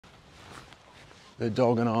The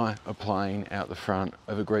dog and I are playing out the front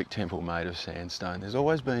of a Greek temple made of sandstone. There's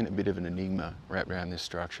always been a bit of an enigma wrapped around this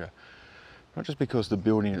structure, not just because the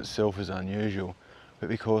building itself is unusual, but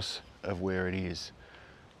because of where it is.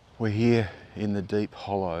 We're here in the deep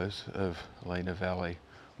hollows of Lenah Valley,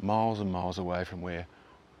 miles and miles away from where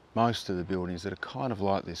most of the buildings that are kind of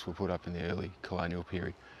like this were put up in the early colonial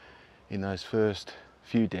period, in those first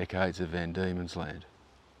few decades of Van Diemen's Land.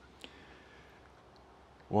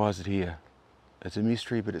 Why is it here? It's a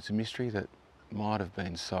mystery, but it's a mystery that might have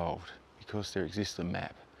been solved because there exists a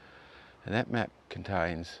map. And that map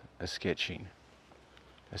contains a sketching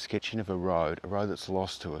of a road that's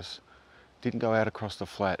lost to us. Didn't go out across the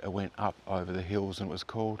flat, it went up over the hills, and it was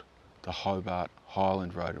called the Hobart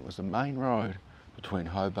Highland Road. It was the main road between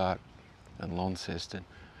Hobart and Launceston.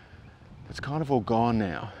 It's kind of all gone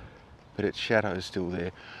now, but its shadow is still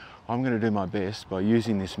there. I'm going to do my best by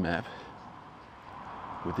using this map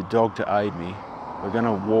with the dog to aid me. We're going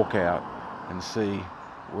to walk out and see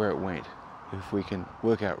where it went, if we can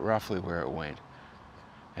work out roughly where it went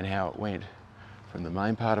and how it went from the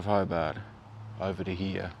main part of Hobart over to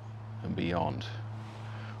here and beyond.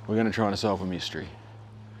 We're going to try and solve a mystery,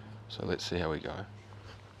 so let's see how we go.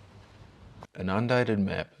 An undated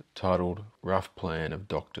map titled Rough Plan of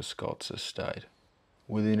Dr. Scott's Estate.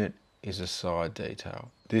 Within it is a side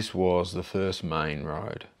detail. This was the first main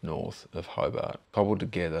road north of Hobart. Cobbled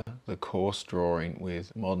together, the coarse drawing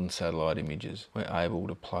with modern satellite images, we're able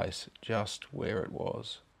to place just where it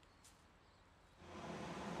was.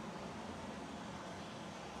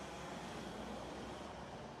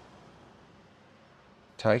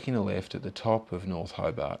 Taking a left at the top of North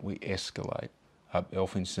Hobart, we escalate up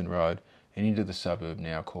Elphinston Road and into the suburb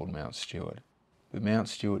now called Mt Stuart. But Mt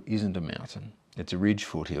Stuart isn't a mountain. It's a ridge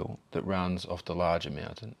foothill that runs off the larger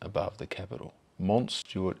mountain above the capital. Mt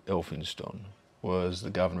Stuart Elphinston was the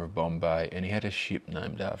governor of Bombay, and he had a ship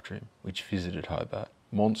named after him, which visited Hobart.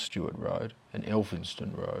 Mt Stuart Road and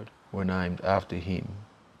Elphinston Road were named after him.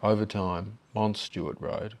 Over time, Mt Stuart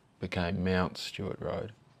Road became Mount Stuart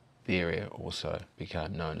Road. The area also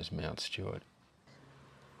became known as Mt Stuart.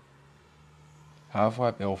 Halfway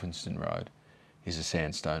up Elphinston Road is a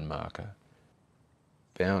sandstone marker.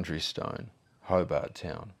 Boundary stone, Hobart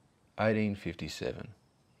Town, 1857.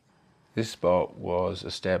 This spot was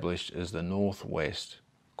established as the northwest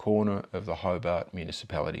corner of the Hobart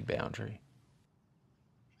municipality boundary.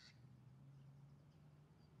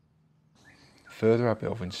 Further up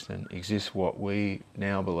Elphinston exists what we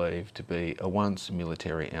now believe to be a once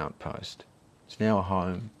military outpost. It's now a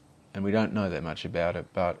home, and we don't know that much about it,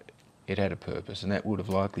 but it had a purpose, and that would have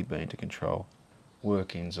likely been to control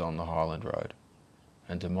workings on the Highland Road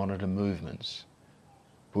and to monitor movements,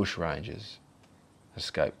 bush rangers,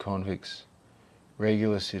 escaped convicts,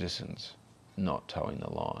 regular citizens not towing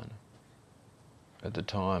the line. At the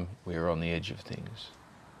time, we were on the edge of things.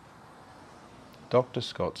 Dr.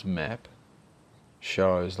 Scott's map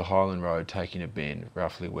shows the Highland Road taking a bend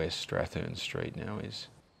roughly where Strathern Street now is.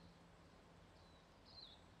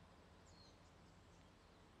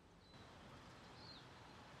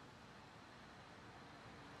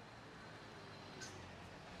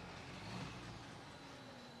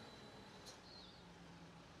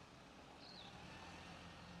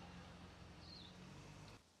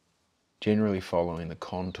 Generally following the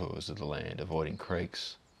contours of the land, avoiding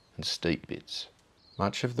creeks and steep bits.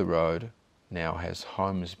 Much of the road now has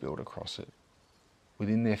homes built across it.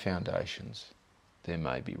 Within their foundations, there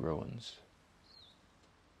may be ruins.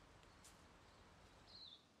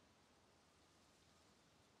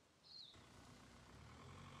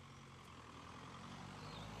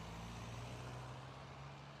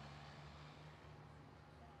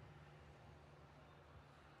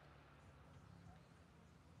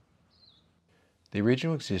 The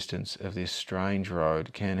original existence of this strange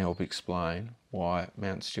road can help explain why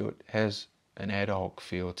Mt Stuart has an ad hoc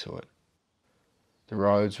feel to it. The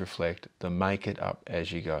roads reflect the make it up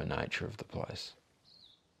as you go nature of the place.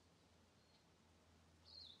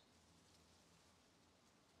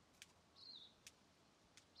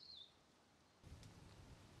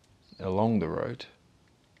 Along the route,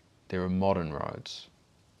 there are modern roads.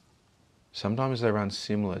 Sometimes they run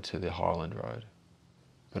similar to the Highland Road,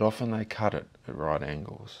 but often they cut it at right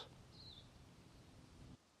angles.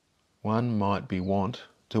 One might be wont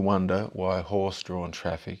to wonder why horse-drawn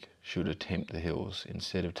traffic should attempt the hills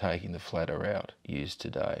instead of taking the flatter route used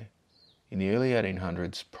today. In the early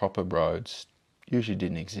 1800s, proper roads usually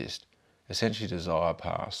didn't exist, essentially desire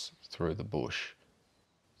paths through the bush.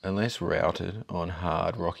 Unless routed on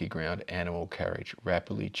hard rocky ground, animal carriage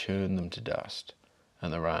rapidly churned them to dust,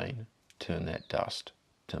 and the rain turned that dust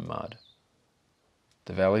to mud.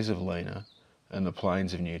 The valleys of Lenah and the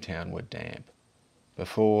plains of Newtown were damp.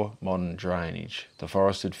 Before modern drainage, the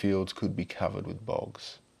forested fields could be covered with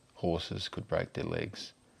bogs. Horses could break their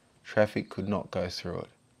legs. Traffic could not go through it,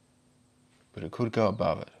 but it could go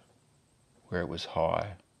above it, where it was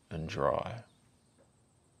high and dry.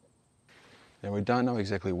 Now, we don't know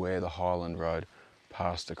exactly where the Highland Road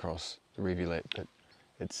passed across the rivulet, but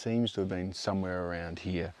it seems to have been somewhere around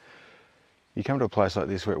here. You come to a place like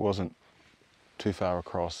this where it wasn't too far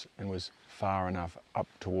across and was far enough up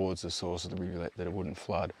towards the source of the rivulet that it wouldn't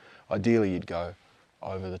flood. Ideally, you'd go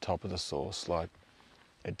over the top of the source like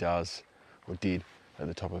it does or did at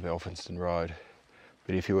the top of Elphinstone Road.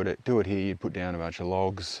 But if you were to do it here, you'd put down a bunch of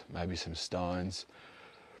logs, maybe some stones,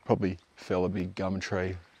 probably fell a big gum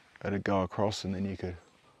tree, and it'd go across, and then you could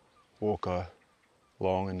walk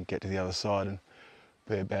along and get to the other side and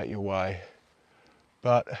be about your way.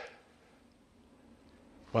 But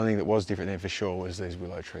one thing that was different then for sure was these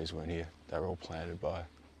willow trees weren't here. They were all planted by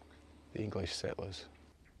the English settlers.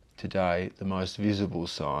 Today, the most visible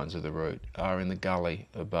signs of the route are in the gully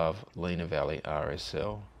above Lenah Valley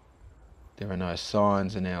RSL. There are no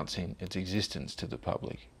signs announcing its existence to the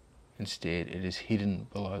public. Instead, it is hidden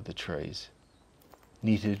below the trees,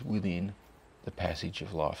 knitted within the passage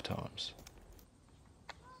of lifetimes.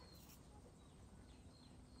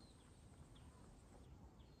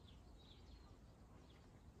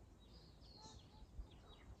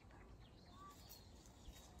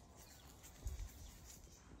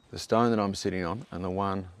 The stone that I'm sitting on and the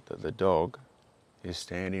one that the dog is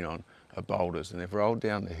standing on are boulders, and they've rolled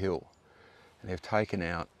down the hill and they've taken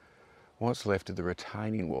out what's left of the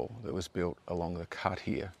retaining wall that was built along the cut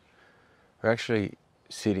here. We're actually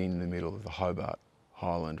sitting in the middle of the Hobart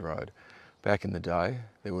Highland Road. Back in the day,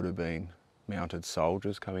 there would have been mounted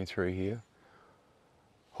soldiers coming through here,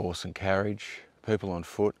 horse and carriage, people on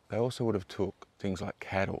foot. They also would have took things like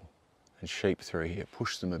cattle and sheep through here,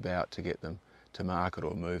 pushed them about to get them to market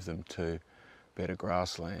or move them to better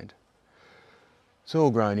grassland. It's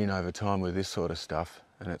all grown in over time with this sort of stuff,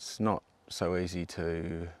 and it's not so easy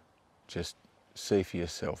to just see for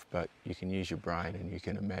yourself, but you can use your brain and you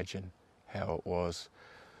can imagine how it was.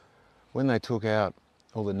 When they took out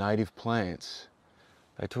all the native plants,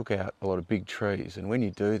 they took out a lot of big trees, and when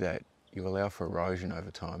you do that, you allow for erosion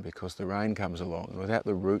over time because the rain comes along, and without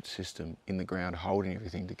the root system in the ground holding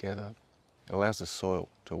everything together, it allows the soil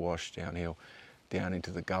to wash downhill, down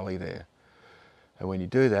into the gully there. And when you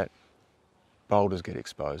do that, boulders get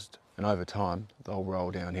exposed, and over time they'll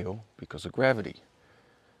roll downhill because of gravity.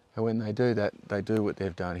 And when they do that, they do what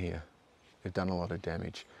they've done here. They've done a lot of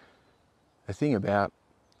damage. The thing about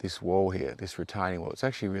this wall here, this retaining wall, it's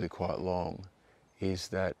actually really quite long, is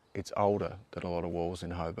that it's older than a lot of walls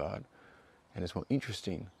in Hobart, and it's more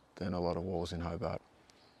interesting than a lot of walls in Hobart.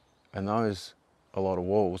 And those, a lot of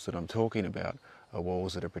walls that I'm talking about, are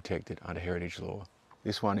walls that are protected under heritage law.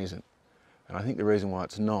 This one isn't. And I think the reason why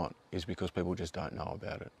it's not is because people just don't know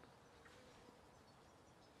about it.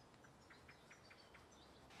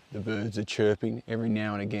 The birds are chirping. Every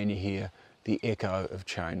now and again you hear the echo of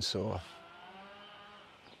chainsaw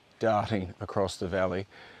darting across the valley.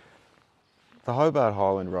 The Hobart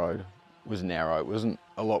Highland Road was narrow. It wasn't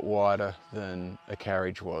a lot wider than a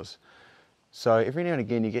carriage was. So every now and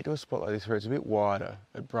again you get to a spot like this where it's a bit wider,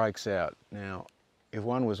 it breaks out. Now, if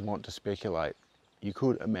one was want to speculate, you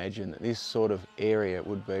could imagine that this sort of area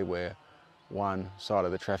would be where one side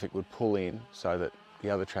of the traffic would pull in so that the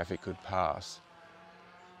other traffic could pass.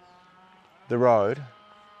 The road,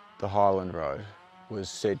 the Highland Road, was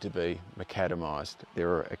said to be macadamised. There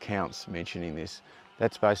are accounts mentioning this.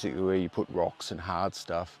 That's basically where you put rocks and hard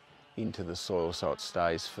stuff into the soil so it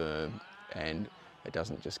stays firm and it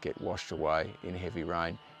doesn't just get washed away in heavy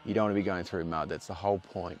rain. You don't want to be going through mud. That's the whole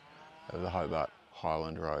point of the Hobart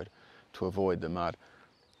Highland Road, to avoid the mud.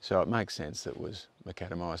 So it makes sense that it was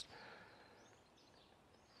macadamised.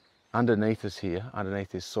 Underneath us here, underneath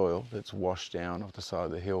this soil that's washed down off the side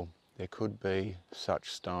of the hill, there could be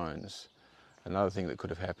such stones. Another thing that could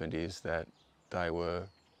have happened is that they were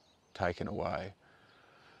taken away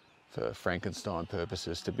for Frankenstein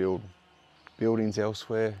purposes to build buildings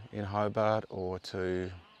elsewhere in Hobart, or to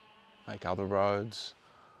make other roads,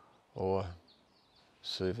 or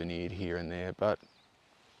souvenired here and there. But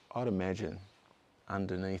I'd imagine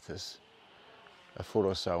underneath us, a foot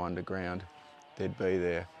or so underground, they'd be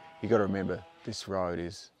there. You've got to remember, this road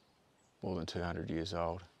is more than 200 years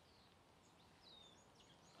old.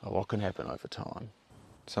 A lot can happen over time.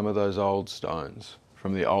 Some of those old stones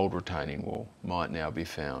from the old retaining wall might now be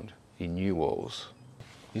found in new walls.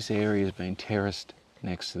 This area has been terraced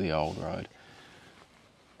next to the old road.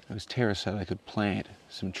 It was terraced so they could plant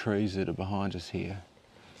some trees that are behind us here.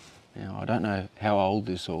 Now, I don't know how old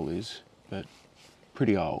this all is, but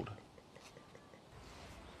pretty old.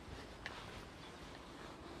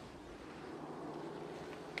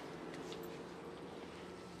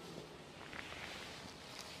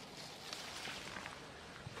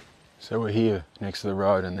 So we're here next to the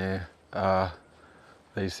road, and there are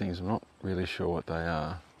these things. I'm not really sure what they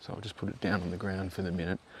are, so I'll just put it down on the ground for the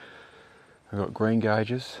minute. We've got green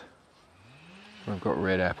gages, we've got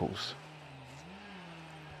red apples.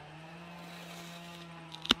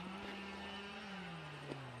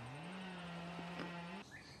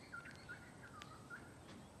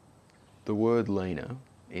 The word Lenah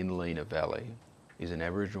in Lenah Valley is an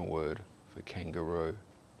Aboriginal word for kangaroo,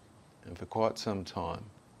 and for quite some time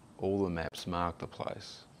all the maps mark the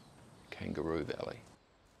place Kangaroo Valley.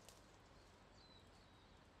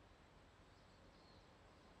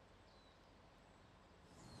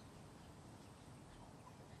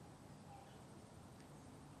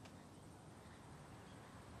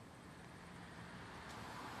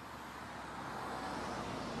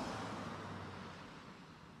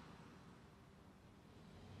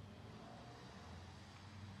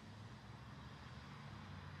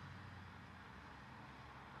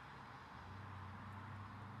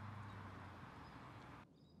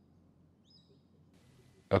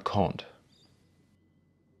 A cont,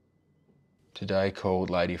 today called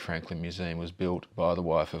Lady Franklin Museum, was built by the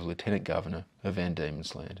wife of Lieutenant Governor of Van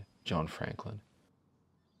Diemen's Land, John Franklin.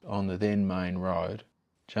 On the then main road,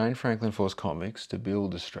 Jane Franklin forced convicts to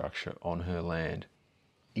build a structure on her land.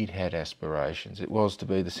 It had aspirations. It was to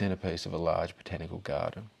be the centrepiece of a large botanical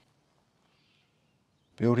garden.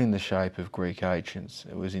 Built in the shape of Greek ancients,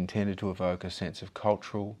 it was intended to evoke a sense of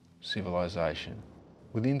cultural civilisation.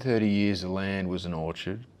 Within 30 years, the land was an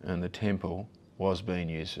orchard and the temple was being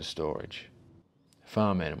used for storage.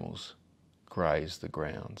 Farm animals grazed the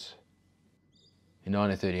grounds. In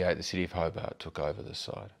 1938, the city of Hobart took over the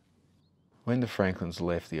site. When the Franklins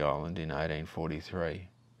left the island in 1843,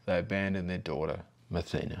 they abandoned their daughter,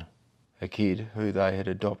 Mathena, a kid who they had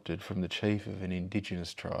adopted from the chief of an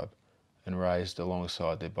indigenous tribe and raised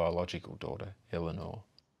alongside their biological daughter, Eleanor.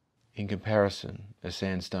 In comparison, a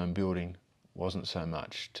sandstone building wasn't so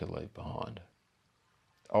much to leave behind.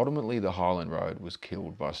 Ultimately, the Highland Road was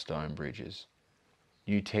killed by stone bridges.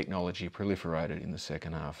 New technology proliferated in the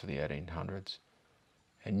second half of the 1800s,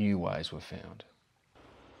 and new ways were found.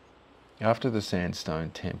 After the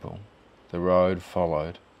sandstone temple, the road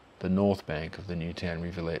followed the north bank of the Newtown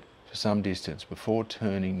Rivulet for some distance before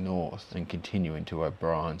turning north and continuing to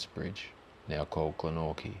O'Brien's Bridge, now called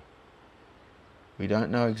Glenorchy. We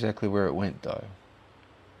don't know exactly where it went though.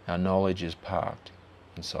 Our knowledge is parked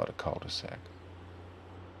inside a cul-de-sac.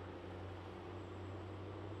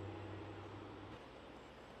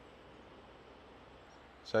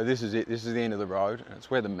 So this is it, this is the end of the road, and it's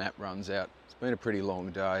where the map runs out. It's been a pretty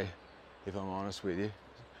long day, if I'm honest with you.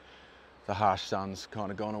 The harsh sun's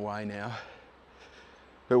kind of gone away now.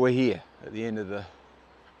 But we're here at the end of the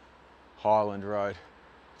Highland Road.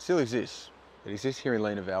 It still exists. It exists here in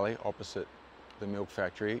Lenah Valley, opposite the milk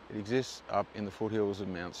factory. It exists up in the foothills of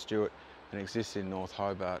Mt Stuart, and it exists in North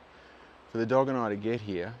Hobart. For the dog and I to get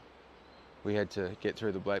here, we had to get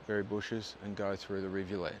through the blackberry bushes and go through the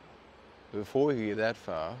rivulet. But before we could get that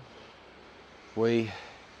far, we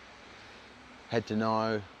had to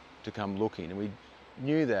know to come looking, and we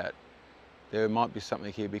knew that there might be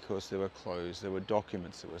something here because there were clues, there were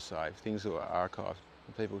documents that were saved, things that were archived,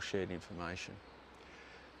 and people shared information.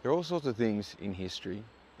 There are all sorts of things in history,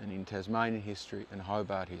 and in Tasmanian history and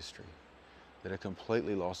Hobart history, that are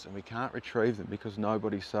completely lost, and we can't retrieve them because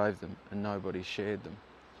nobody saved them and nobody shared them.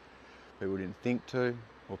 People didn't think to,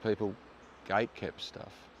 or people gate-kept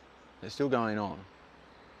stuff. They're still going on.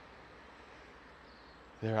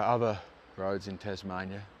 There are other roads in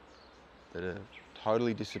Tasmania that have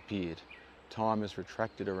totally disappeared. Time has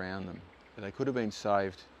retracted around them, but they could have been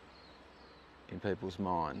saved in people's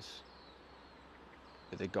minds,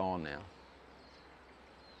 but they're gone now.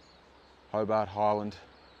 Hobart Highland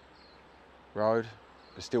Road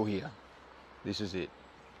is still here. This is it.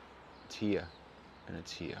 It's here, and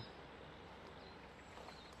it's here.